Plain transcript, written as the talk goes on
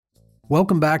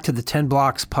Welcome back to the 10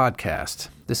 Blocks podcast.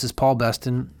 This is Paul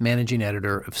Beston, managing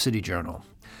editor of City Journal.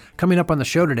 Coming up on the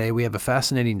show today, we have a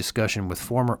fascinating discussion with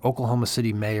former Oklahoma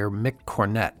City Mayor Mick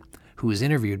Cornett, who was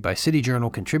interviewed by City Journal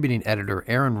contributing editor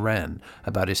Aaron Renn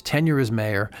about his tenure as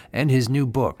mayor and his new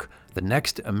book, The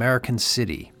Next American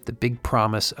City, The Big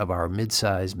Promise of Our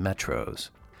Midsize Metros.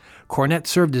 Cornett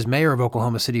served as mayor of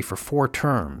Oklahoma City for 4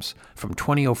 terms, from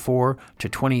 2004 to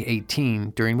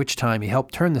 2018, during which time he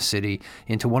helped turn the city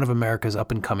into one of America's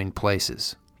up-and-coming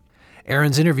places.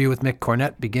 Aaron's interview with Mick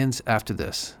Cornett begins after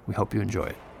this. We hope you enjoy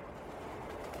it.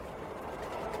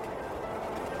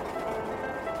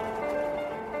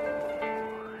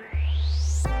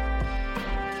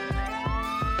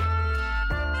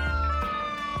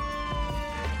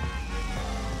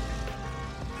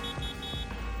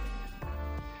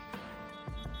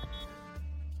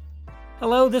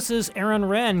 Hello, this is Aaron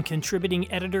Renn,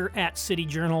 contributing editor at City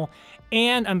Journal,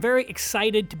 and I'm very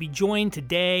excited to be joined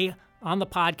today on the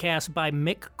podcast by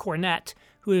Mick Cornett,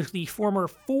 who is the former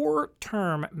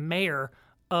 4-term mayor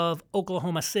of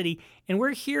Oklahoma City, and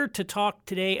we're here to talk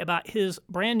today about his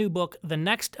brand new book, The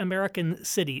Next American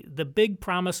City, The Big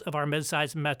Promise of Our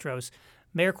Midsize Metros.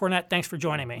 Mayor Cornett, thanks for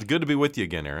joining me. Good to be with you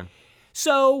again, Aaron.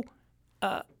 So,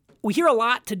 we hear a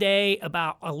lot today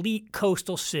about elite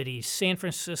coastal cities, San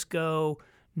Francisco,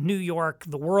 New York,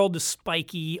 the world is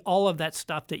spiky, all of that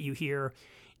stuff that you hear.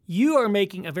 You are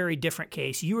making a very different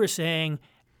case. You are saying,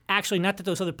 actually, not that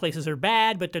those other places are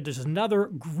bad, but that there's another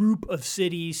group of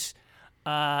cities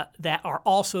that are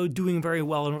also doing very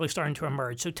well and really starting to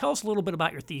emerge. So tell us a little bit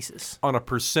about your thesis. On a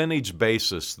percentage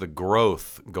basis, the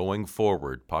growth going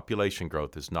forward, population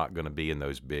growth, is not going to be in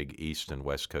those big East and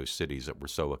West Coast cities that we're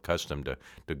so accustomed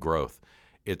to growth.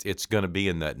 It's going to be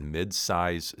in that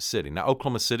mid-size city. Now,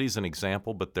 Oklahoma City is an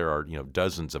example, but there are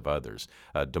dozens of others.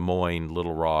 Des Moines,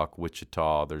 Little Rock,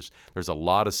 Wichita. There's a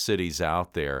lot of cities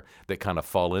out there that kind of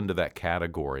fall into that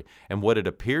category. And what it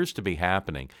appears to be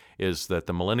happening is that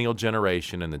the millennial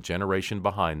generation and the generation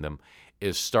behind them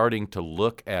is starting to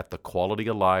look at the quality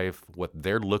of life, what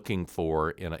they're looking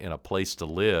for in a place to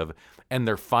live, and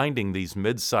they're finding these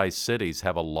mid-sized cities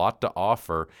have a lot to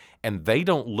offer, and they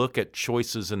don't look at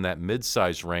choices in that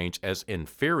mid-size range as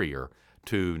inferior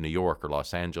to New York or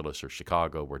Los Angeles or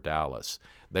Chicago or Dallas.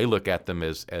 They look at them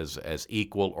as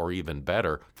equal or even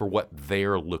better for what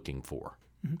they're looking for.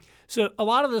 Mm-hmm. So a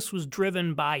lot of this was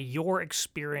driven by your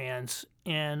experience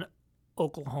in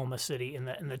Oklahoma City and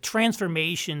the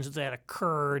transformations that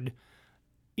occurred,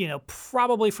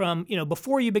 probably from,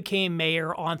 before you became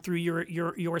mayor on through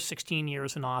your 16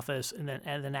 years in office and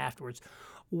then afterwards.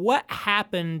 What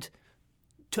happened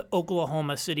to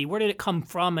Oklahoma City? Where did it come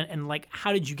from, and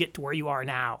how did you get to where you are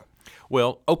now?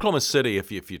 Well, Oklahoma City,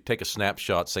 if you take a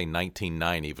snapshot, say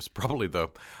 1990, was probably the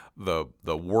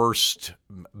worst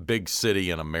big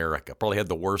city in America. Probably had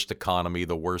the worst economy,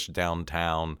 the worst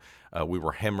downtown. We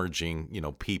were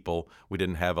hemorrhaging, people. We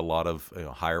didn't have a lot of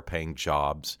higher-paying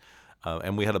jobs,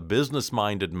 and we had a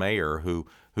business-minded mayor who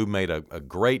made a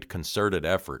great concerted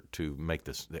effort to make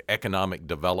the economic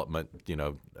development,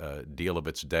 deal of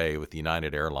its day with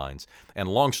United Airlines. And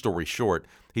long story short,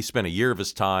 he spent a year of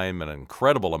his time and an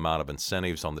incredible amount of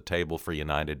incentives on the table for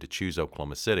United to choose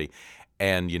Oklahoma City,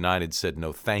 and United said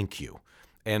no, thank you.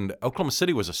 And Oklahoma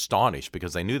City was astonished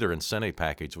because they knew their incentive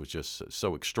package was just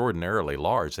so extraordinarily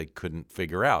large they couldn't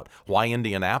figure out why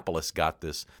Indianapolis got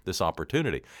this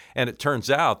opportunity. And it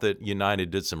turns out that United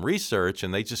did some research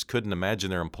and they just couldn't imagine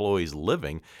their employees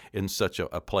living in such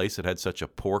a place that had such a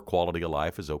poor quality of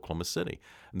life as Oklahoma City.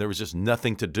 And there was just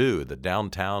nothing to do. The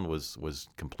downtown was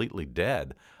completely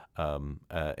dead. And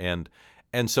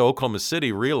so Oklahoma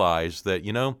City realized that,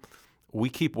 we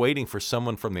keep waiting for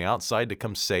someone from the outside to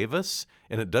come save us,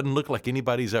 and it doesn't look like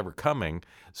anybody's ever coming,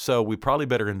 so we probably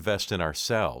better invest in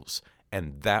ourselves.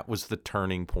 And that was the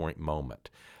turning point moment.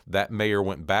 That mayor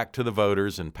went back to the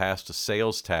voters and passed a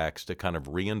sales tax to kind of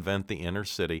reinvent the inner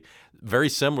city, very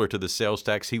similar to the sales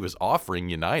tax he was offering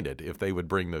United if they would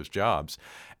bring those jobs.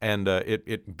 And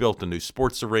it built a new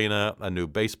sports arena, a new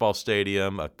baseball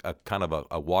stadium, a kind of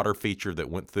a water feature that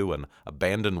went through an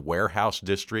abandoned warehouse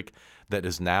district that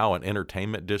is now an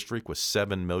entertainment district with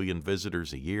 7 million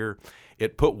visitors a year.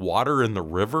 It put water in the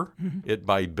river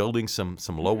by building some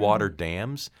low water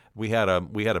dams. We had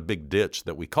a big ditch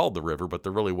that we called the river, but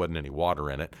there really wasn't any water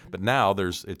in it. But now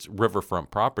it's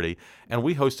riverfront property, and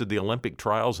we hosted the Olympic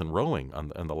trials in rowing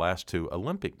on the last 2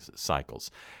 Olympic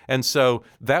cycles. And so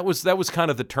that was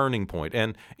kind of the turning point.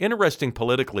 And interesting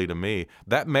politically to me,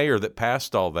 that mayor that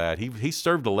passed all that, he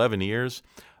served 11 years.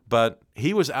 But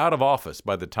he was out of office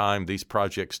by the time these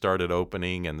projects started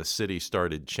opening and the city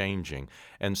started changing.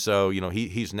 And so,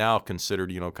 he's now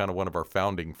considered, kind of one of our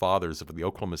founding fathers of the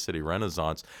Oklahoma City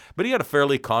Renaissance. But he had a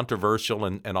fairly controversial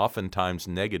and oftentimes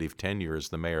negative tenure as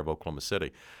the mayor of Oklahoma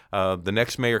City. The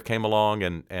next mayor came along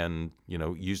and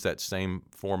used that same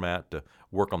format to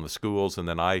work on the schools. And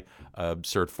then I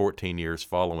served 14 years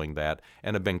following that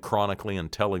and have been chronicling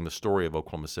and telling the story of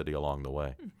Oklahoma City along the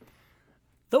way.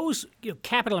 Those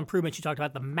capital improvements you talked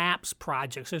about, the MAPS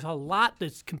projects, there's a lot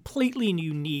that's completely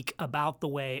unique about the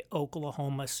way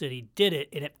Oklahoma City did it,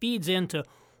 and it feeds into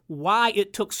why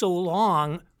it took so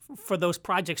long for those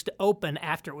projects to open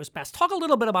after it was passed. Talk a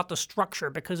little bit about the structure,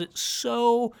 because it's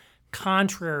so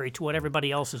contrary to what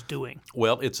everybody else is doing.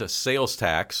 Well, it's a sales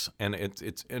tax, and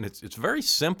it's very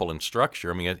simple in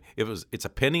structure. I mean, it's a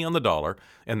penny on the dollar,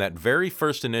 and that very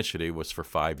first initiative was for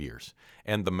 5 years.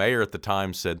 And the mayor at the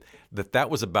time said that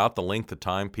was about the length of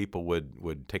time people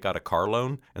would take out a car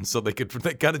loan, and so they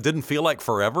kind of didn't feel like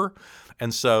forever.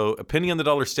 And so a penny on the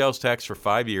dollar sales tax for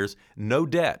 5 years, no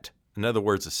debt. In other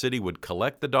words, the city would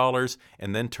collect the dollars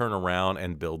and then turn around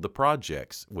and build the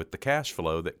projects with the cash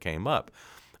flow that came up.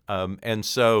 And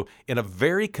so in a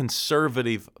very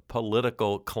conservative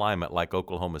political climate like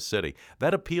Oklahoma City,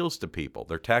 that appeals to people.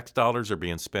 Their tax dollars are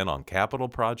being spent on capital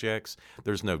projects.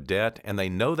 There's no debt, and they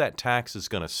know that tax is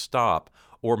going to stop,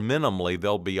 or minimally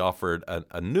they'll be offered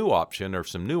a new option or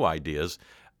some new ideas.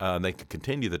 They can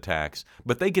continue the tax,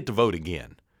 but they get to vote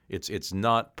again. It's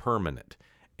not permanent.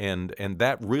 And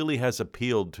that really has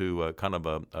appealed to kind of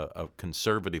a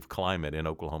conservative climate in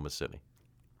Oklahoma City.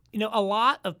 A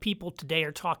lot of people today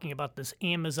are talking about this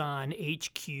Amazon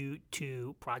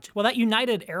HQ2 project. Well, that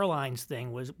United Airlines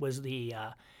thing was the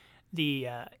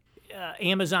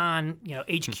Amazon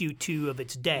HQ2 of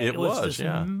its day. It was this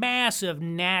massive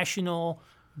national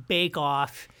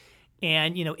bake-off,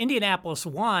 and Indianapolis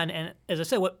won. And as I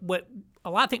said, what a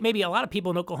lot of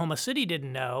people in Oklahoma City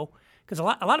didn't know. Because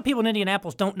a lot of people in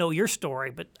Indianapolis don't know your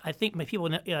story, but I think people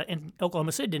in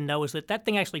Oklahoma City didn't know is that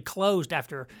thing actually closed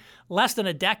after less than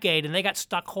a decade, and they got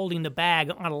stuck holding the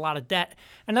bag on a lot of debt.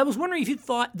 And I was wondering if you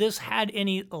thought this had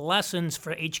any lessons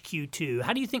for HQ2.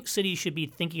 How do you think cities should be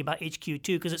thinking about HQ2?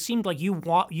 Because it seemed like you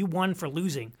won for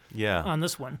losing on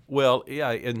this one. Well,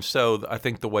 yeah, and so I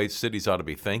think the way cities ought to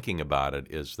be thinking about it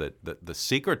is that the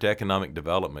secret to economic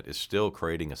development is still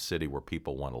creating a city where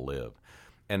people want to live.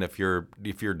 And if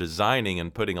you're designing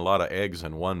and putting a lot of eggs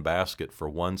in one basket for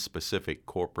one specific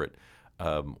corporate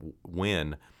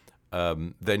win,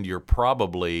 then you're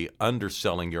probably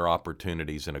underselling your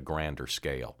opportunities in a grander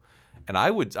scale. And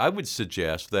I would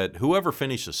suggest that whoever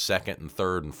finishes second and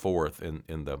third and fourth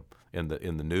in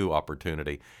the new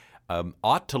opportunity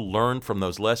ought to learn from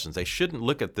those lessons. They shouldn't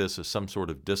look at this as some sort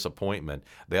of disappointment.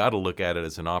 They ought to look at it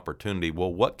as an opportunity.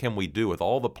 Well, what can we do with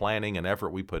all the planning and effort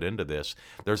we put into this?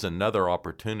 There's another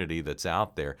opportunity that's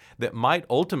out there that might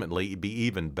ultimately be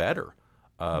even better.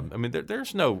 I mean,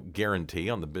 there's no guarantee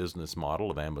on the business model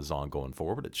of Amazon going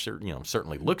forward. It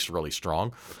certainly looks really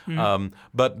strong,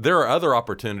 but there are other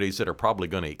opportunities that are probably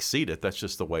going to exceed it. That's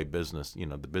just the way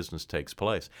the business takes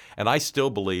place. And I still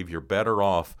believe you're better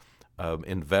off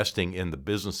investing in the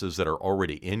businesses that are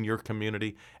already in your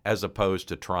community, as opposed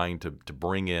to trying to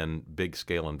bring in big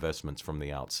scale investments from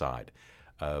the outside.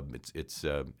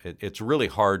 It's really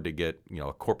hard to get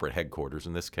a corporate headquarters.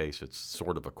 In this case, it's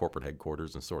sort of a corporate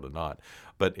headquarters and sort of not.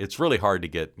 But it's really hard to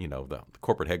get the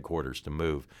corporate headquarters to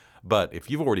move. But if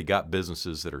you've already got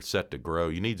businesses that are set to grow,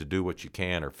 you need to do what you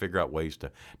can or figure out ways to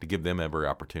give them every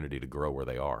opportunity to grow where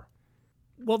they are.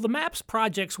 Well, the MAPS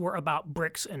projects were about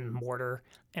bricks and mortar,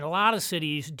 and a lot of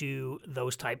cities do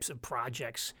those types of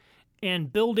projects.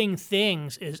 And building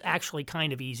things is actually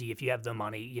kind of easy if you have the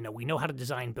money. We know how to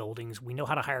design buildings. We know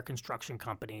how to hire construction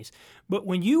companies. But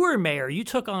when you were mayor, you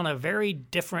took on a very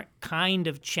different kind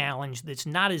of challenge that's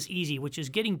not as easy, which is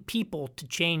getting people to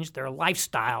change their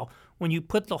lifestyle when you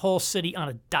put the whole city on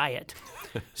a diet.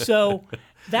 So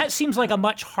that seems like a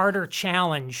much harder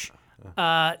challenge.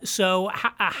 So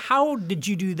how did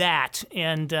you do that,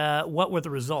 and what were the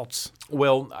results?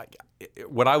 Well,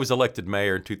 when I was elected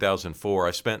mayor in 2004,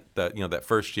 I spent that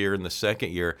first year and the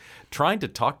second year trying to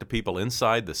talk to people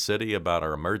inside the city about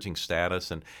our emerging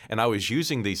status, and I was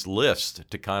using these lists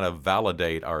to kind of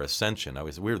validate our ascension.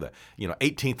 We were the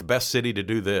 18th best city to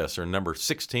do this, or number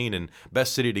 16 and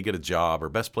best city to get a job, or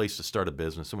best place to start a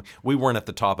business. And we weren't at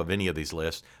the top of any of these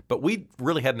lists, but we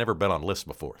really had never been on lists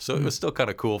before, so it was still kind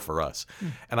of cool for us.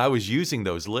 And I was using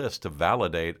those lists to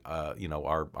validate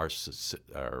our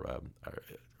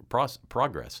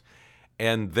progress.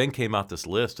 And then came out this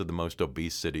list of the most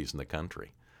obese cities in the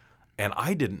country. And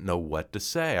I didn't know what to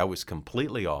say. I was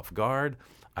completely off guard.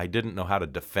 I didn't know how to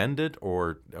defend it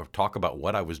or talk about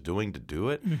what I was doing to do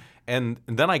it. And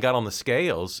then I got on the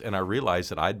scales and I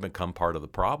realized that I'd become part of the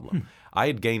problem. I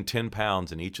had gained 10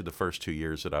 pounds in each of the first 2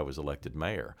 years that I was elected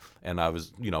mayor. And I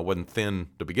was, wasn't thin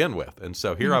to begin with. And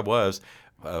so here I was.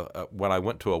 When I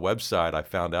went to a website, I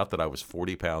found out that I was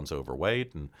 40 pounds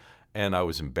overweight and I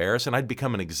was embarrassed. And I'd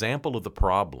become an example of the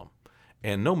problem.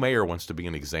 And no mayor wants to be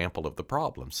an example of the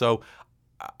problem. So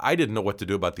I didn't know what to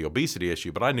do about the obesity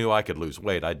issue, but I knew I could lose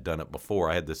weight. I'd done it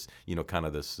before. I had this, kind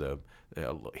of this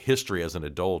history as an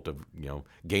adult of,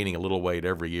 gaining a little weight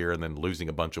every year and then losing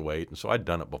a bunch of weight. And so I'd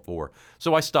done it before.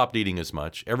 So I stopped eating as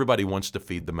much. Everybody wants to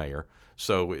feed the mayor.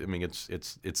 So, I mean,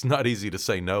 it's not easy to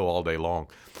say no all day long.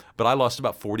 But I lost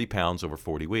about 40 pounds over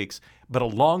 40 weeks. But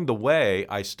along the way,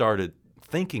 I started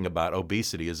thinking about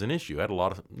obesity as an issue. I had a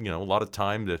lot of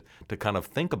time to kind of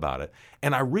think about it.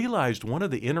 And I realized one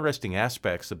of the interesting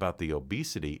aspects about the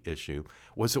obesity issue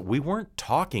was that we weren't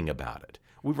talking about it.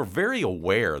 We were very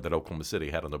aware that Oklahoma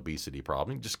City had an obesity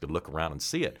problem. You just could look around and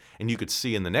see it. And you could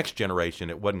see in the next generation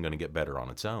it wasn't going to get better on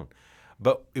its own.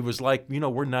 But it was like,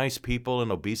 we're nice people and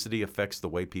obesity affects the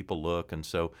way people look. And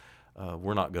so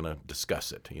we're not going to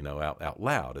discuss it, out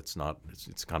loud.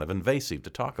 It's kind of invasive to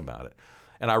talk about it.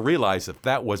 And I realized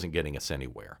that wasn't getting us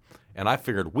anywhere. And I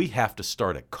figured we have to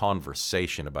start a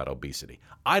conversation about obesity.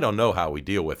 I don't know how we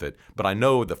deal with it, but I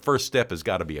know the first step has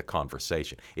got to be a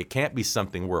conversation. It can't be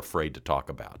something we're afraid to talk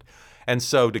about. And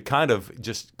so to kind of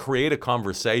just create a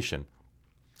conversation,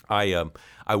 I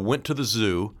went to the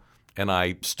zoo and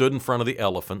I stood in front of the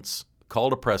elephants,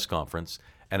 called a press conference,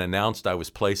 and announced I was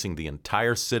placing the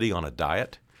entire city on a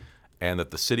diet and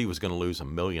that the city was going to lose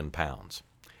 1 million pounds.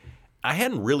 I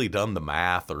hadn't really done the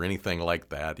math or anything like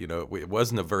that. It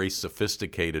wasn't a very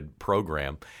sophisticated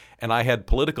program. And I had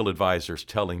political advisors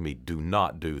telling me, do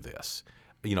not do this.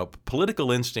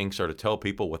 Political instincts are to tell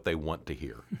people what they want to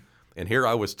hear. And here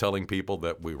I was telling people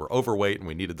that we were overweight and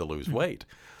we needed to lose weight.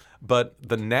 But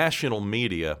the national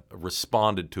media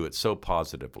responded to it so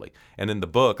positively. And in the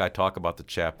book, I talk about the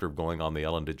chapter of going on the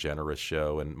Ellen DeGeneres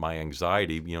show and my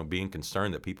anxiety, being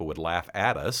concerned that people would laugh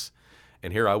at us.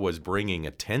 And here I was bringing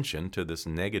attention to this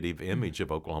negative image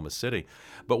of Oklahoma City.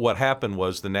 But what happened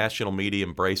was the national media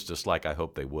embraced us like I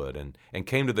hoped they would and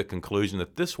came to the conclusion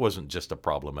that this wasn't just a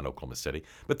problem in Oklahoma City,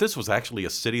 but this was actually a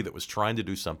city that was trying to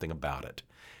do something about it.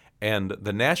 And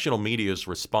the national media's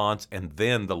response and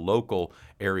then the local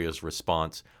area's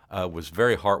response was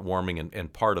very heartwarming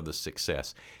and part of the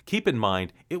success. Keep in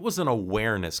mind, it was an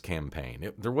awareness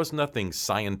campaign. There was nothing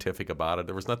scientific about it.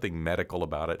 There was nothing medical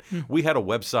about it. We had a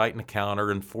website and a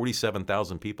counter, and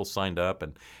 47,000 people signed up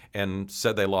and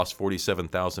said they lost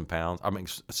 47,000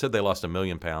 pounds. Said they lost 1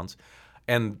 million pounds.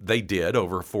 And they did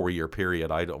over a 4-year period.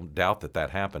 I don't doubt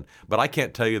that happened. But I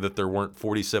can't tell you that there weren't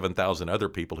 47,000 other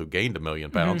people who gained 1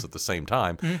 million pounds at the same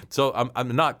time. So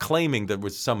I'm not claiming there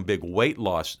was some big weight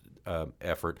loss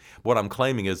effort. What I'm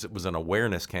claiming is it was an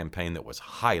awareness campaign that was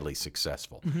highly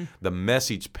successful. The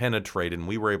message penetrated, and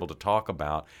we were able to talk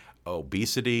about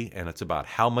obesity, and it's about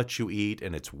how much you eat,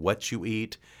 and it's what you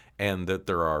eat, and that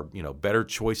there are better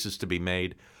choices to be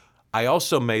made. I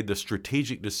also made the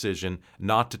strategic decision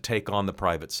not to take on the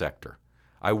private sector.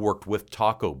 I worked with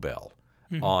Taco Bell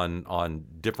on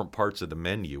different parts of the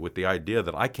menu with the idea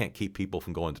that I can't keep people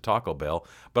from going to Taco Bell,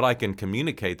 but I can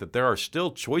communicate that there are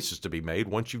still choices to be made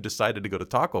once you've decided to go to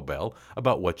Taco Bell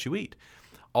about what you eat.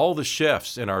 All the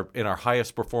chefs in our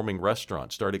highest performing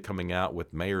restaurants started coming out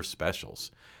with mayor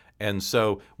specials. And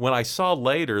so when I saw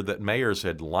later that mayors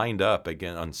had lined up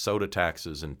again on soda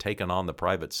taxes and taken on the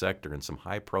private sector in some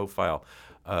high-profile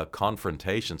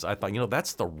confrontations, I thought,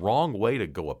 that's the wrong way to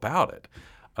go about it.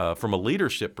 From a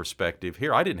leadership perspective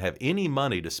here, I didn't have any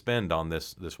money to spend on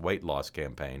this weight loss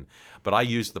campaign, but I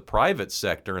used the private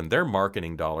sector and their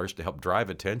marketing dollars to help drive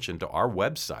attention to our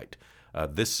website.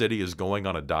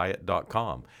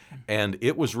 ThisCityIsGoingOnADiet.com. And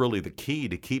it was really the key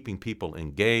to keeping people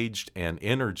engaged and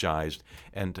energized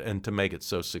and to make it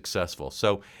so successful.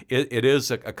 So it is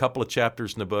a couple of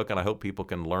chapters in the book, and I hope people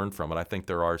can learn from it. I think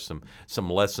there are some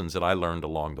lessons that I learned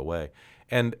along the way.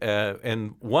 And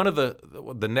one of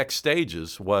the next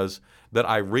stages was that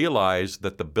I realized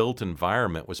that the built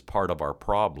environment was part of our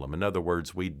problem. In other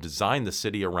words, we designed the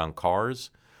city around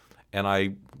cars. And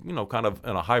I, kind of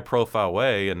in a high-profile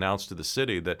way, announced to the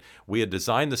city that we had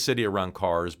designed the city around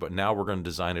cars, but now we're going to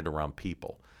design it around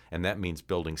people. And that means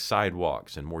building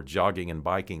sidewalks and more jogging and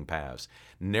biking paths,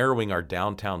 narrowing our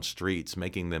downtown streets,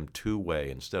 making them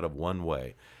two-way instead of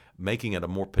one-way, making it a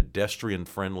more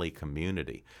pedestrian-friendly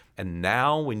community. And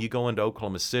now when you go into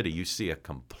Oklahoma City, you see a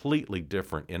completely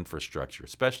different infrastructure,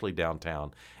 especially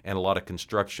downtown, and a lot of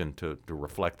construction to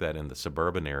reflect that in the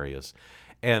suburban areas.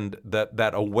 And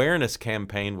that awareness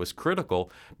campaign was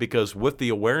critical because with the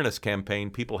awareness campaign,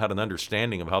 people had an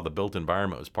understanding of how the built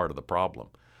environment was part of the problem.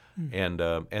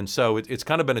 And so it's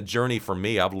kind of been a journey for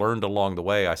me. I've learned along the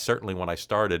way. I certainly, when I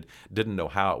started, didn't know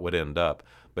how it would end up.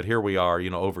 But here we are,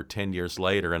 over 10 years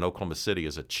later, and Oklahoma City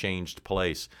is a changed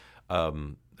place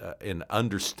in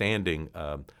understanding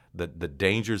the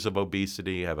dangers of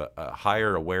obesity, have a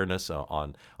higher awareness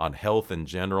on health in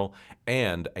general,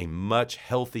 and a much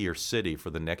healthier city for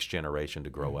the next generation to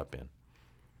grow up in.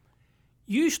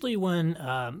 Usually when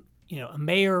a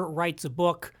mayor writes a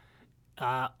book,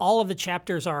 all of the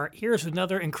chapters are, here's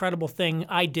another incredible thing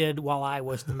I did while I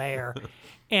was the mayor.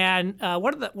 And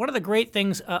one of the great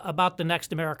things about the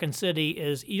Next American City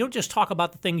is you don't just talk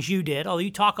about the things you did, although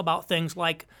you talk about things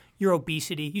like your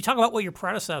obesity. You talk about what your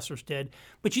predecessors did,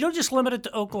 but you don't just limit it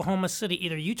to Oklahoma City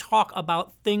either. You talk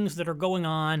about things that are going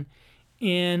on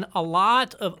in a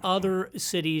lot of other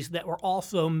cities that were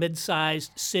also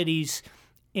mid-sized cities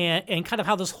and kind of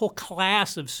how this whole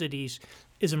class of cities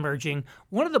is emerging.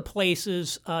 One of the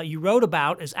places you wrote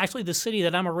about is actually the city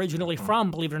that I'm originally from,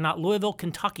 believe it or not, Louisville,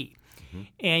 Kentucky. Mm-hmm.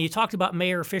 And you talked about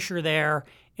Mayor Fisher there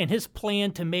and his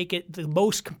plan to make it the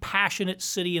most compassionate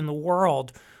city in the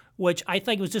world, which I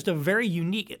think was just a very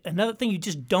unique, another thing you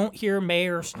just don't hear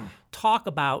mayors talk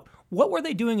about. What were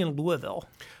they doing in Louisville?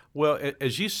 Well,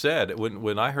 as you said,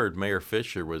 when I heard Mayor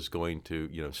Fisher was going to,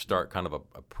 start kind of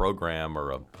a program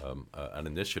or an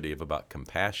initiative about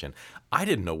compassion, I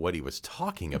didn't know what he was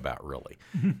talking about really,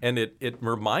 and it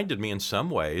reminded me in some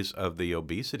ways of the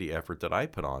obesity effort that I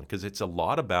put on, because it's a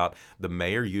lot about the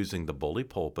mayor using the bully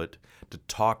pulpit to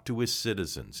talk to his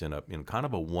citizens in kind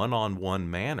of a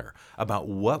one-on-one manner about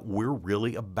what we're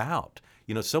really about.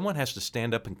 Someone has to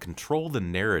stand up and control the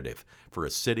narrative for a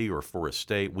city or for a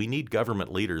state. We need government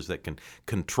leaders that can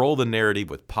control the narrative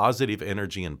with positive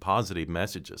energy and positive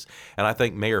messages. And I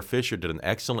think Mayor Fisher did an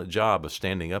excellent job of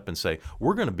standing up and say,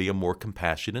 we're going to be a more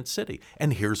compassionate city.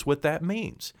 And here's what that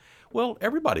means. Well,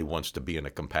 everybody wants to be in a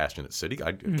compassionate city.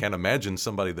 I can't imagine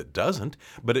somebody that doesn't,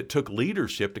 but it took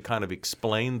leadership to kind of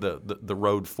explain the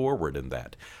road forward in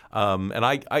that. And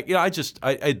I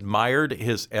admired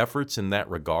his efforts in that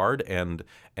regard, and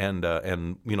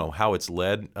how it's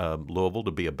led Louisville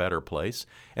to be a better place.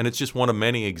 And it's just one of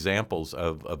many examples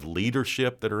of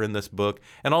leadership that are in this book,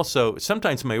 and also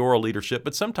sometimes mayoral leadership,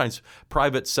 but sometimes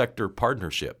private sector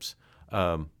partnerships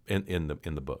in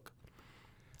the book.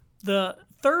 The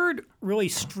third really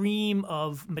stream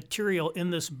of material in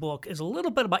this book is a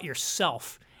little bit about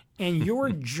yourself and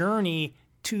your journey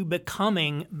to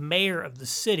becoming mayor of the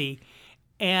city.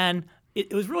 And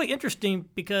it was really interesting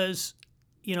because,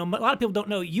 a lot of people don't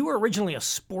know you were originally a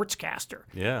sportscaster.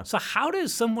 Yeah. So how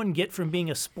does someone get from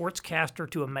being a sportscaster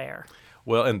to a mayor?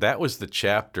 Well, and that was the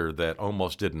chapter that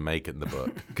almost didn't make it in the book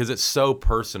because it's so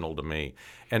personal to me.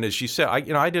 And as you said,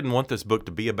 I didn't want this book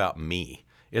to be about me.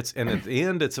 And at the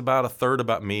end, it's about a third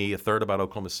about me, a third about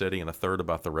Oklahoma City, and a third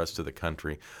about the rest of the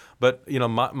country. But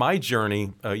my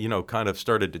journey, kind of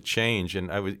started to change,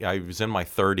 and I was in my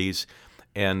 30s,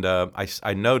 and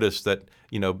I noticed that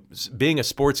being a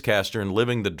sportscaster and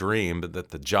living the dream,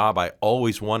 that the job I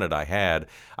always wanted I had,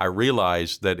 I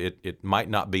realized that it might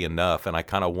not be enough, and I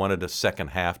kind of wanted a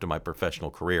second half to my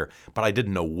professional career, but I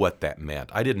didn't know what that meant.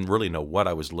 I didn't really know what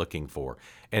I was looking for,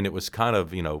 and it was kind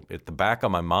of, at the back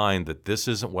of my mind that this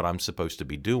isn't what I'm supposed to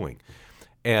be doing.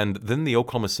 And then the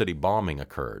Oklahoma City bombing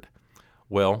occurred.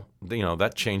 Well,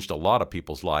 that changed a lot of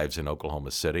people's lives in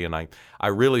Oklahoma City, and I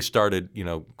really started,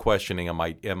 questioning, am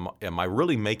I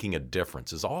really making a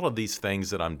difference? Is all of these things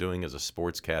that I'm doing as a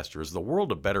sportscaster, is the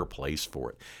world a better place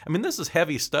for it? I mean, this is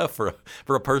heavy stuff for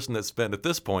a person that spent at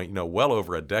this point, well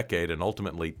over a decade and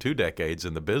ultimately 2 decades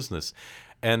in the business,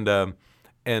 and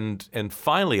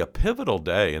finally a pivotal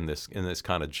day in this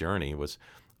kind of journey was.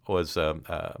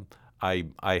 I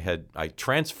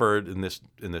transferred in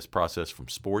this process from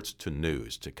sports to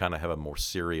news to kind of have a more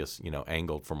serious,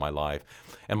 angle for my life.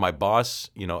 And my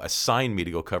boss, assigned me to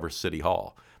go cover City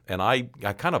Hall. And I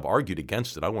kind of argued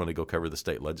against it. I wanted to go cover the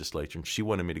state legislature, and she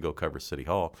wanted me to go cover City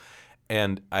Hall.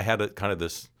 And I had a kind of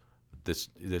this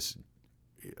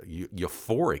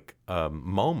euphoric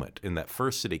moment in that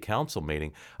first city council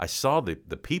meeting. I saw the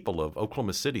people of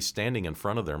Oklahoma City standing in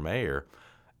front of their mayor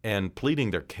and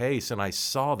pleading their case, and I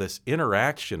saw this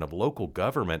interaction of local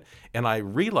government, and I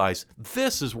realized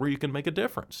this is where you can make a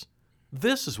difference.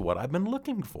 This is what I've been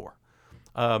looking for.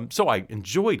 So I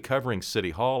enjoyed covering City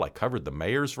Hall. I covered the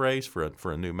mayor's race for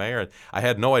a new mayor. I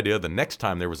had no idea the next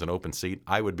time there was an open seat,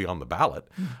 I would be on the ballot.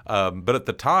 But at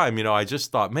the time, I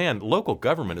just thought, man, local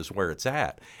government is where it's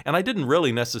at. And I didn't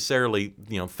really necessarily,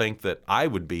 think that I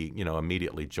would be,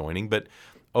 immediately joining. But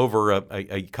over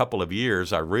a couple of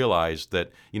years, I realized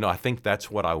that, I think that's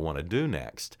what I want to do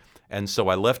next. And so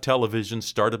I left television,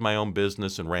 started my own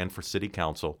business, and ran for city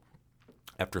council.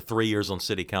 After 3 years on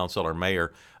city council, our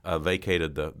mayor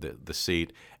vacated the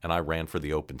seat, and I ran for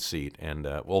the open seat and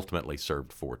ultimately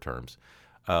served 4 terms.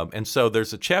 And so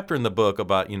there's a chapter in the book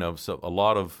about, so a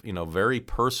lot of, very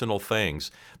personal things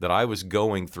that I was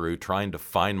going through trying to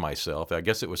find myself. I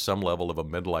guess it was some level of a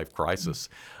midlife crisis.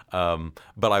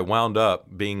 But I wound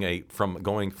up being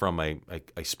going from a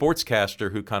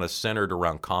sportscaster who kind of centered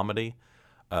around comedy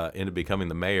into becoming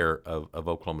the mayor of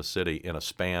Oklahoma City in a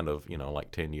span of, like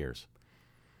 10 years.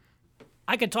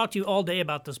 I could talk to you all day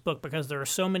about this book because there are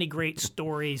so many great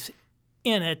stories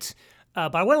in it,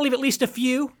 but I want to leave at least a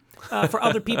few for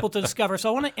other people to discover. So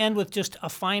I want to end with just a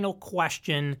final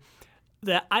question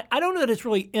that I don't know that it's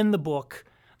really in the book,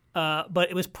 but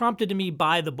it was prompted to me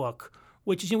by the book,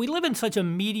 which is, we live in such a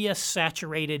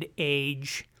media-saturated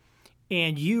age,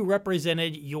 and you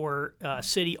represented your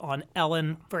city on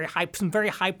Ellen, some very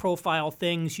high-profile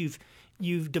things.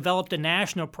 You've developed a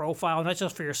national profile, not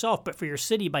just for yourself, but for your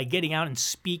city by getting out and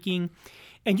speaking.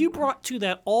 And you brought to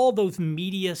that all those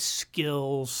media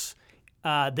skills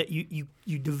that you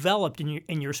developed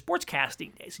in your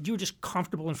sportscasting days. You were just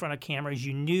comfortable in front of cameras.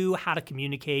 You knew how to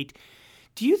communicate.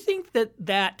 Do you think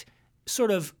that sort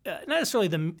of, not necessarily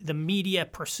the media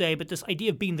per se, but this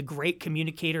idea of being the great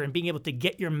communicator and being able to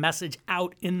get your message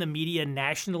out in the media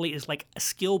nationally is like a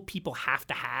skill people have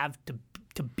to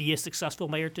be a successful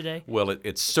mayor today? Well,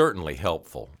 it's certainly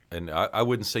helpful. And I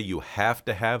wouldn't say you have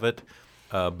to have it,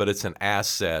 but it's an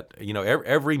asset.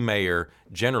 Every mayor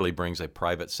generally brings a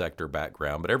private sector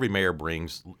background, but every mayor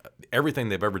brings everything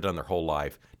they've ever done their whole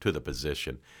life to the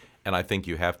position. And I think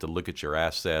you have to look at your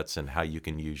assets and how you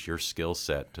can use your skill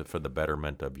set for the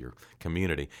betterment of your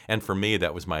community. And for me,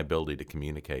 that was my ability to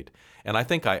communicate. And I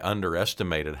think I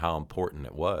underestimated how important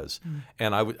it was.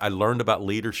 And I learned about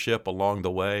leadership along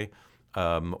the way.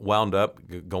 Wound up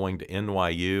going to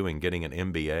NYU and getting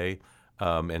an MBA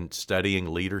and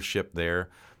studying leadership there.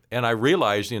 And I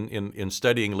realized in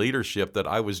studying leadership that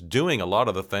I was doing a lot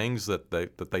of the things that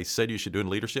they said you should do in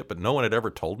leadership, but no one had ever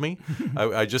told me.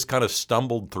 I just kind of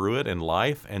stumbled through it in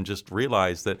life and just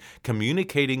realized that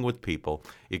communicating with people,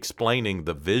 explaining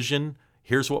the vision,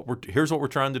 here's what we're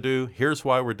trying to do, here's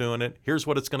why we're doing it, here's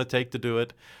what it's going to take to do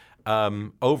it,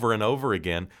 over and over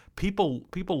again. People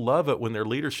love it when their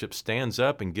leadership stands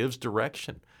up and gives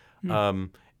direction.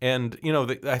 And,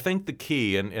 I think the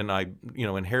key, and I,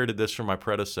 inherited this from my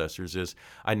predecessors, is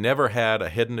I never had a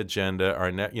hidden agenda or,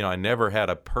 I never had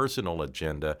a personal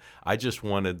agenda. I just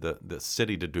wanted the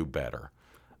city to do better.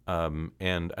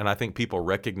 And I think people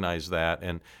recognize that.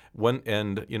 And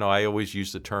I always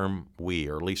use the term we,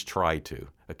 or at least try to.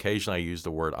 Occasionally I use the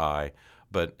word I,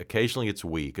 but occasionally it's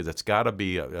we, because it's got to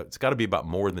be about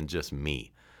more than just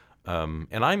me. And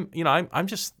I'm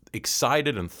just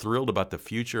excited and thrilled about the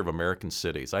future of American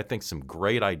cities. I think some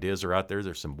great ideas are out there.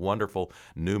 There's some wonderful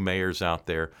new mayors out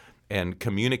there, and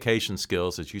communication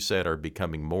skills, as you said, are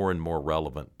becoming more and more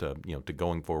relevant, to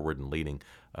going forward and leading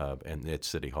at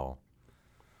City Hall.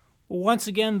 Once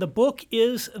again, the book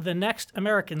is The Next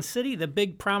American City, the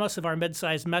big promise of our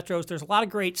mid-sized metros. There's a lot of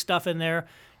great stuff in there.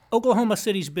 Oklahoma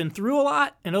City's been through a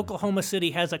lot, and Oklahoma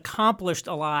City has accomplished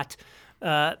a lot.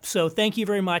 So thank you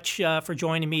very much for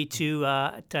joining me to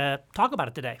talk about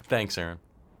it today. Thanks, Aaron.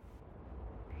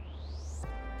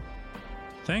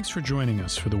 Thanks for joining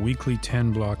us for the weekly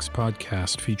 10 Blocks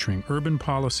podcast featuring urban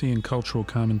policy and cultural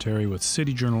commentary with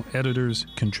City Journal editors,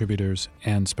 contributors,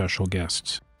 and special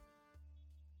guests.